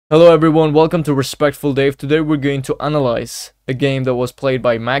Hello everyone, welcome to Respectful Dave. Today we're going to analyze a game that was played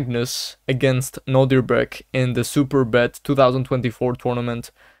by Magnus against Nodirbek in the Superbet 2024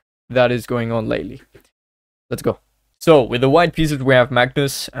 tournament that is going on lately. Let's go. So, with the white pieces we have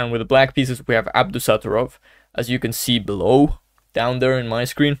Magnus, and with the black pieces we have Abdusattorov, as you can see below, down there in my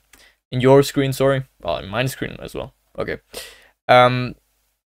screen. In your screen, sorry. Well, in my screen as well. Okay. And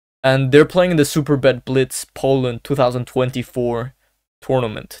they're playing in the Superbet Blitz Poland 2024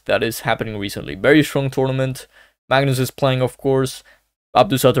 tournament that is happening recently. Very strong tournament. Magnus is playing, of course.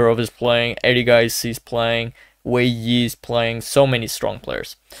 Abdusattorov is playing. Eddie Guys is playing. Wei Yi is playing. So many strong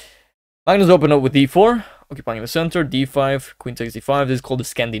players. Magnus opened up with d4, occupying the center. d5, queen takes d5. This is called the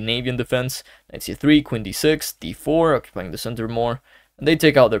Scandinavian defense. Knight c3, queen d6, d4, occupying the center more. And they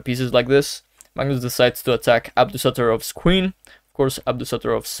take out their pieces like this. Magnus decides to attack Abdusattorov's queen. Of course,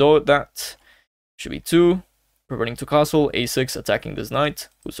 Abdusattorov saw that. Should be 2. Reverting to castle, a6, attacking this knight.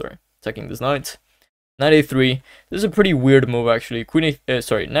 Attacking this knight. Knight a3. This is a pretty weird move actually. Knight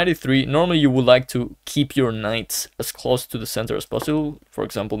a3. Normally you would like to keep your knights as close to the center as possible. For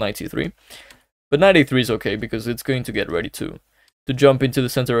example, knight c3. But knight a3 is okay because it's going to get ready to jump into the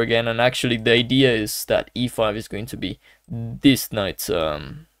center again. And actually the idea is that e5 is going to be this knight's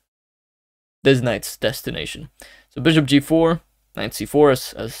destination. So bishop g4, knight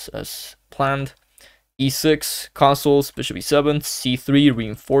c4 as planned. e6, castles, bishop e7, c3,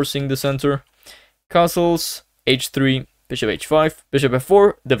 reinforcing the center. Castles, h3, bishop h5, bishop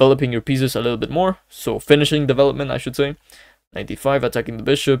f4, developing your pieces a little bit more. So finishing development, I should say. Knight d5, attacking the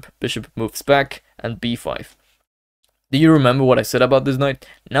bishop. Bishop moves back, and b5. Do you remember what I said about this knight?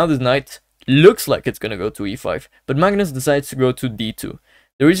 Now this knight looks like it's gonna go to e5, but Magnus decides to go to d2.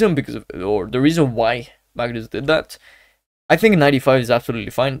 The reason why Magnus did that, I think knight e5 is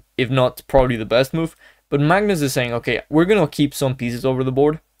absolutely fine, if not probably the best move. But Magnus is saying, okay, we're going to keep some pieces over the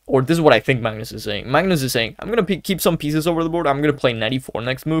board. Or this is what I think Magnus is saying. Magnus is saying, I'm going to keep some pieces over the board. I'm going to play knight e4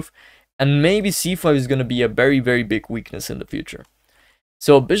 next move. And maybe c5 is going to be a very, very big weakness in the future.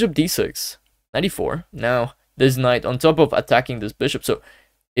 So bishop d6, knight e4. Now this knight on top of attacking this bishop. So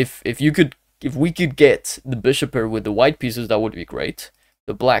if we could get the bishop pair with the white pieces, that would be great.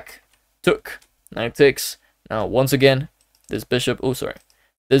 The black took, knight takes. Now once again, this bishop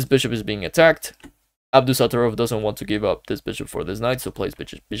is being attacked. Abdusattorov doesn't want to give up this bishop for this knight, so plays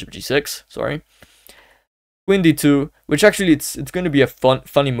bishop g6, sorry. Queen d2, which actually it's going to be a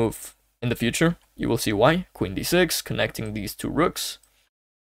funny move in the future. You will see why. Queen d6, connecting these two rooks.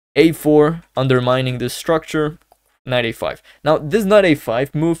 a4, undermining this structure. Knight a5. Now, this knight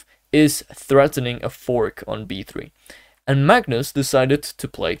a5 move is threatening a fork on b3. And Magnus decided to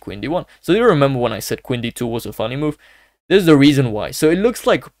play queen d1. So you remember when I said queen d2 was a funny move? This is the reason why. So it looks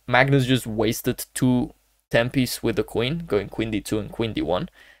like Magnus just wasted 2 tempies with the queen, going queen d2 and queen d1.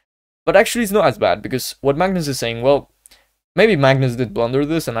 But actually it's not as bad, because what Magnus is saying, well, maybe Magnus did blunder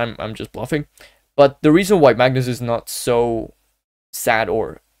this and I'm just bluffing. But the reason why Magnus is not so sad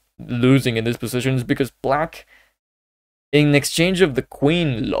or losing in this position is because black, in exchange of the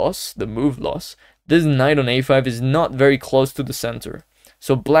queen loss, the move loss, this knight on a5 is not very close to the center.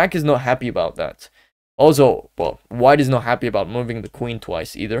 So black is not happy about that. Also, well, white is not happy about moving the queen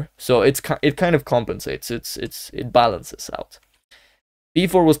twice either, so it kind of compensates. It balances out.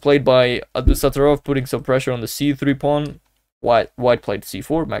 b4 was played by Abdusattorov, putting some pressure on the c3 pawn. White played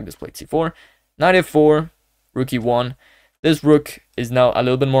c4, Magnus played c4. Knight f4, rook e1. This rook is now a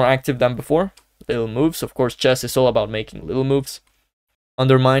little bit more active than before. Little moves, of course. Chess is all about making little moves.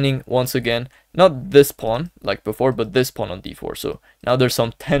 Undermining once again, not this pawn like before, but this pawn on d4. So now there's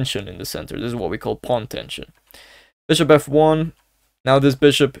some tension in the center. This is what we call pawn tension. Bishop f1. Now this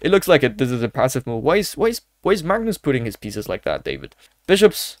bishop, it looks like this is a passive move. Why is Magnus putting his pieces like that, David?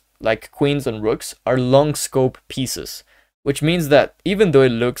 Bishops, like queens and rooks, are long scope pieces, which means that even though it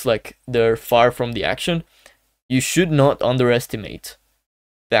looks like they're far from the action, you should not underestimate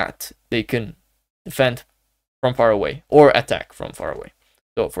that they can defend from far away or attack from far away.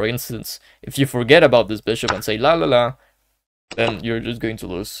 So, for instance, if you forget about this bishop and say la la la, then you're just going to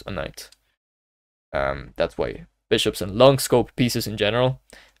lose a knight. That's why bishops and long scope pieces in general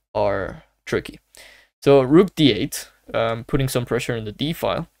are tricky. So, rook d8, putting some pressure in the d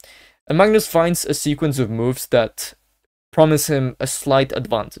file. And Magnus finds a sequence of moves that promise him a slight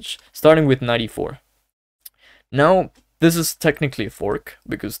advantage, starting with knight e4. Now, this is technically a fork,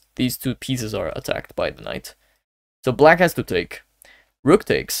 because these two pieces are attacked by the knight. So, black has to take. Rook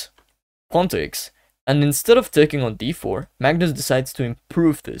takes, pawn takes, and instead of taking on d4, Magnus decides to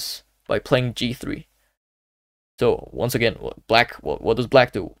improve this by playing g3. So once again, what does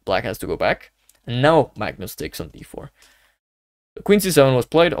black do? Black has to go back, and now Magnus takes on d4. Queen c7 was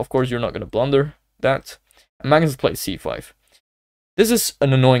played. Of course, you're not going to blunder that. And Magnus plays c5. This is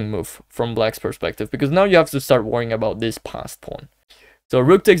an annoying move from black's perspective, because now you have to start worrying about this passed pawn. So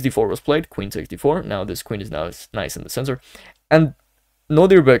rook takes d4 was played, queen takes d4. Now this queen is now nice in the center. And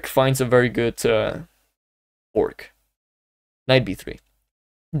Nodirbek finds a very good fork. Knight b3.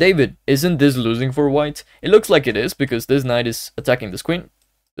 David, isn't this losing for white? It looks like it is, because this knight is attacking this queen,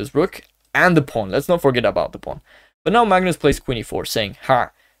 this rook, and the pawn. Let's not forget about the pawn. But now Magnus plays queen e4, saying,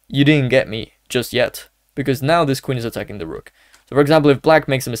 ha, you didn't get me just yet, because now this queen is attacking the rook. So for example, if black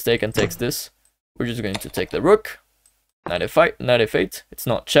makes a mistake and takes this, we're just going to take the rook, knight f5, knight f8. It's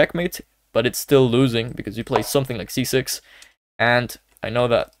not checkmate, but it's still losing, because you play something like c6, and I know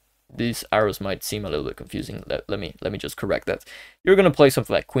that these arrows might seem a little bit confusing. Let me just correct that. You're going to play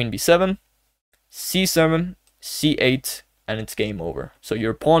something like queen b7, c7, c8, and it's game over. So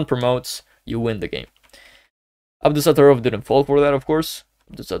your pawn promotes, you win the game. Abdusattorov didn't fall for that, of course.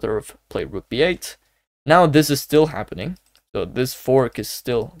 Abdusattorov played rook b8. Now this is still happening. So this fork is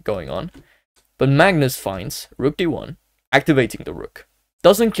still going on. But Magnus finds rook d1, activating the rook.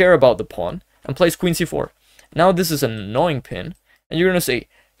 Doesn't care about the pawn, and plays queen c4. Now this is an annoying pin, and you're going to say,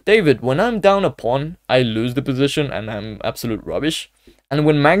 David, when I'm down a pawn, I lose the position and I'm absolute rubbish. And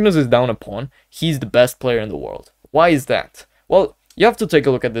when Magnus is down a pawn, he's the best player in the world. Why is that? Well, you have to take a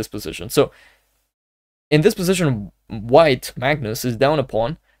look at this position. So, in this position, white, Magnus, is down a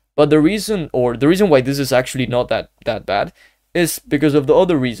pawn. But the reason why this is actually not that bad is because of the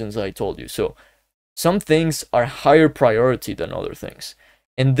other reasons I told you. So, some things are higher priority than other things.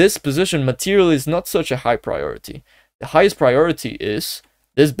 In this position, material is not such a high priority. The highest priority is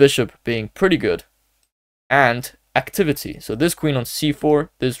this bishop being pretty good and activity. So this queen on c4,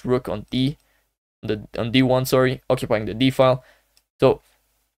 this rook on d1, sorry, occupying the d file. So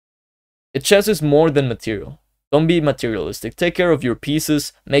it chess is more than material. Don't be materialistic. Take care of your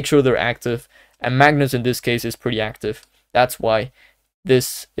pieces, make sure they're active, and Magnus in this case is pretty active. That's why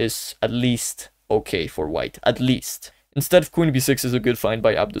this is at least okay for white, at least. Instead, queen b6 is a good find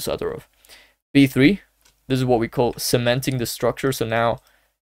by Abdusattorov. b3, this is what we call cementing the structure. So now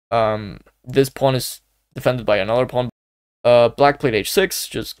this pawn is defended by another pawn. Black played h6,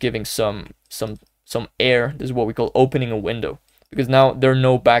 just giving some air. This is what we call opening a window, because now there are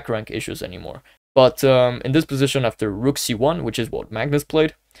no back rank issues anymore. But in this position, after rook c1, which is what Magnus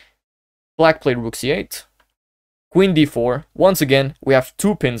played, black played rook c8, queen d4. Once again, we have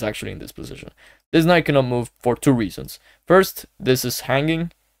two pins actually in this position. This knight cannot move for two reasons. First, this is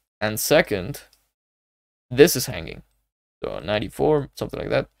hanging, and second, this is hanging. So 94, something like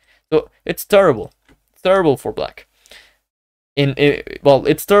that. So it's terrible. It's terrible for black. Well,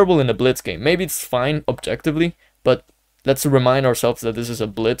 it's terrible in a Blitz game. Maybe it's fine objectively, but let's remind ourselves that this is a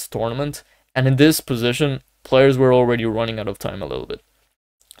Blitz tournament, and in this position, players were already running out of time a little bit.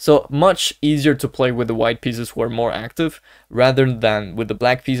 So much easier to play with the white pieces who are more active, rather than with the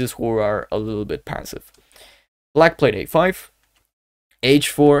black pieces who are a little bit passive. Black played a5,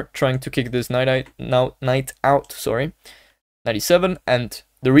 h4, trying to kick this knight out, sorry, 97, and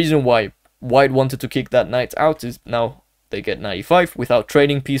the reason why white wanted to kick that knight out is now they get 95 without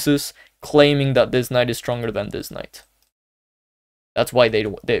trading pieces, claiming that this knight is stronger than this knight. That's why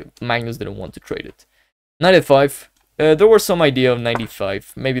Magnus didn't want to trade it. Knight f5, there was some idea of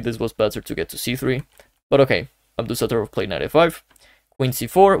 95, maybe this was better to get to c3, but okay, Abdusattorov played knight f5, queen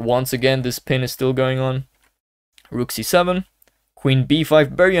c4, once again this pin is still going on, rook c7, queen b5,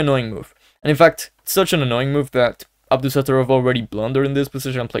 very annoying move. And in fact, it's such an annoying move that Abdusattorov already blundered in this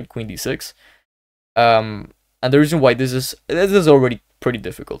position and played queen d6. And the reason why this is already pretty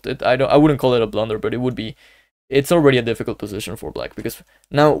difficult. I wouldn't call it a blunder, but it's already a difficult position for black, because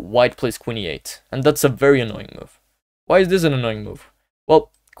now white plays queen e8, and that's a very annoying move. Why is this an annoying move?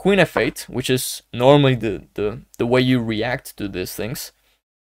 Well, queen f8, which is normally the way you react to these things.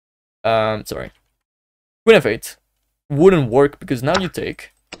 Sorry. Queen f8 wouldn't work, because now you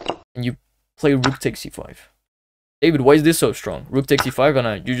take, and you play rook takes c5. David, why is this so strong? Rook takes e5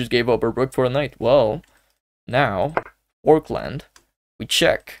 and you just gave up a rook for a knight. Well, now, Orkland, we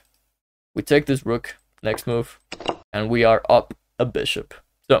check. We take this rook, next move, and we are up a bishop.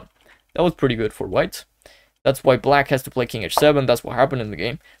 So, that was pretty good for white. That's why black has to play king h7, that's what happened in the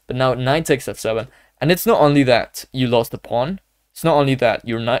game. But now knight takes f7, and it's not only that you lost the pawn, it's not only that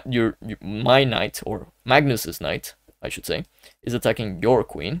my knight, or Magnus's knight, I should say, is attacking your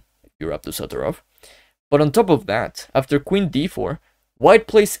queen, you're Abdusattorov. But on top of that, after queen d4, white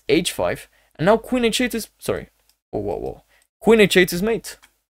plays h5, and now queen h8 is... Sorry. Whoa. Queen h8 is mate.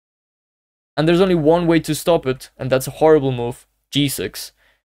 And there's only one way to stop it, and that's a horrible move, g6.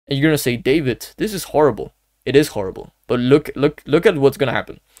 And you're gonna say, David, this is horrible. It is horrible. But look at what's gonna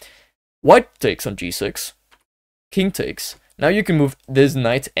happen. White takes on g6. King takes. Now you can move this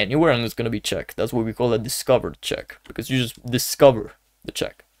knight anywhere and it's gonna be check. That's what we call a discovered check, because you just discover the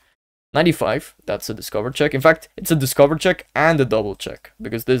check. 95, that's a discovered check. In fact, it's a discovered check and a double check,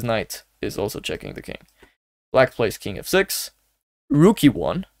 because this knight is also checking the king. Black plays king f6. Rook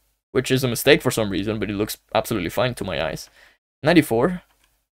e1, which is a mistake for some reason, but it looks absolutely fine to my eyes. 94,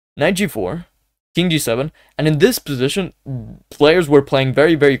 knight g4, king g7, and in this position, players were playing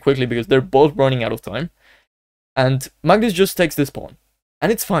very, very quickly because they're both running out of time. And Magnus just takes this pawn. And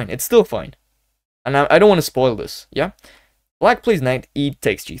it's fine, it's still fine. And I don't want to spoil this, yeah? Black plays knight e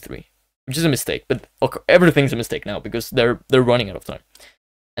takes g3. Which is a mistake, but okay, everything's a mistake now because they're running out of time.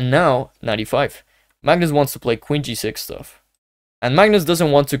 And now 95. Magnus wants to play queen g6 stuff, and Magnus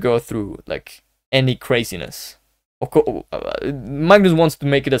doesn't want to go through like any craziness. Magnus wants to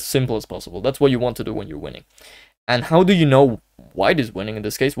make it as simple as possible. That's what you want to do when you're winning. And how do you know White is winning in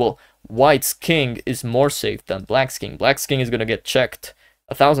this case? Well, White's king is more safe than Black's king. Black's king is gonna get checked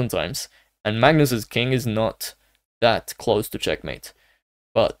 1,000 times, and Magnus's king is not that close to checkmate.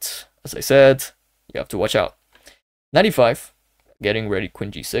 But as I said, you have to watch out. 95, getting ready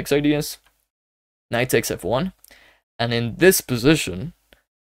queen g6 ideas. Knight takes f1. And in this position,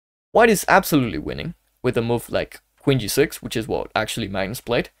 White is absolutely winning with a move like queen g6, which is what actually Magnus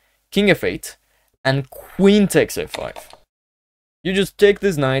played. King f8, and queen takes f5. You just take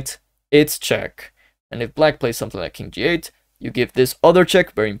this knight, it's check. And if Black plays something like king g8, you give this other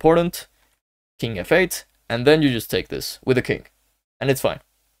check, very important. King f8, and then you just take this with a king. And it's fine.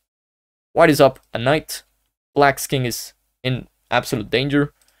 White is up a knight. Black's king is in absolute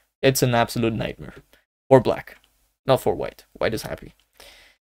danger. It's an absolute nightmare. For Black. Not for White. White is happy.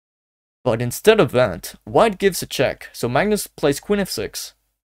 But instead of that, White gives a check. So Magnus plays queen f6,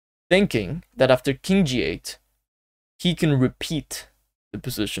 thinking that after king g8, he can repeat the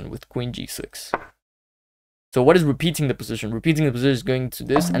position with queen g6. So what is repeating the position? Repeating the position is going to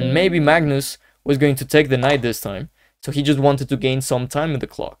this, and maybe Magnus was going to take the knight this time. So he just wanted to gain some time in the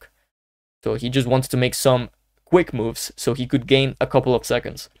clock. So he just wanted to make some quick moves so he could gain a couple of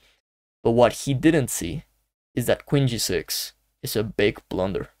seconds. But what he didn't see is that queen g6 is a big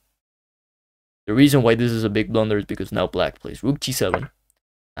blunder. The reason why this is a big blunder is because now Black plays rook g7.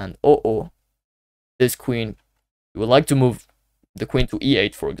 And this queen, you would like to move the queen to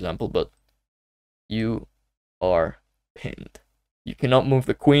e8, for example, but you are pinned. You cannot move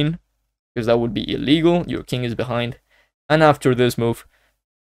the queen because that would be illegal. Your king is behind. And after this move,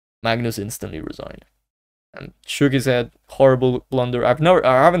 Magnus instantly resigned and shook his head. Horrible blunder. I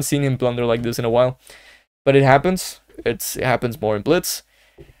haven't seen him blunder like this in a while, but it happens. It happens more in Blitz.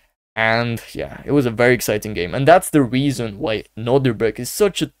 And yeah, it was a very exciting game. And that's the reason why Nodirbek is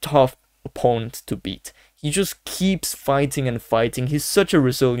such a tough opponent to beat. He just keeps fighting and fighting. He's such a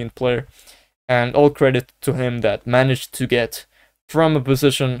resilient player. And all credit to him that managed to get from a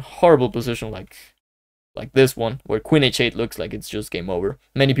position, horrible position like this one, where queen h8 looks like it's just game over.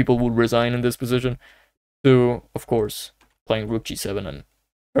 Many people would resign in this position, to, of course, playing rook g7 and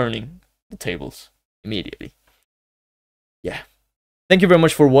earning the tables immediately. Yeah. Thank you very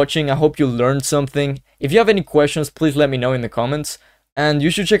much for watching. I hope you learned something. If you have any questions, please let me know in the comments. And you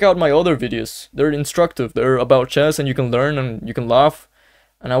should check out my other videos. They're instructive. They're about chess and you can learn and you can laugh.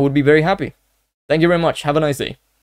 And I would be very happy. Thank you very much. Have a nice day.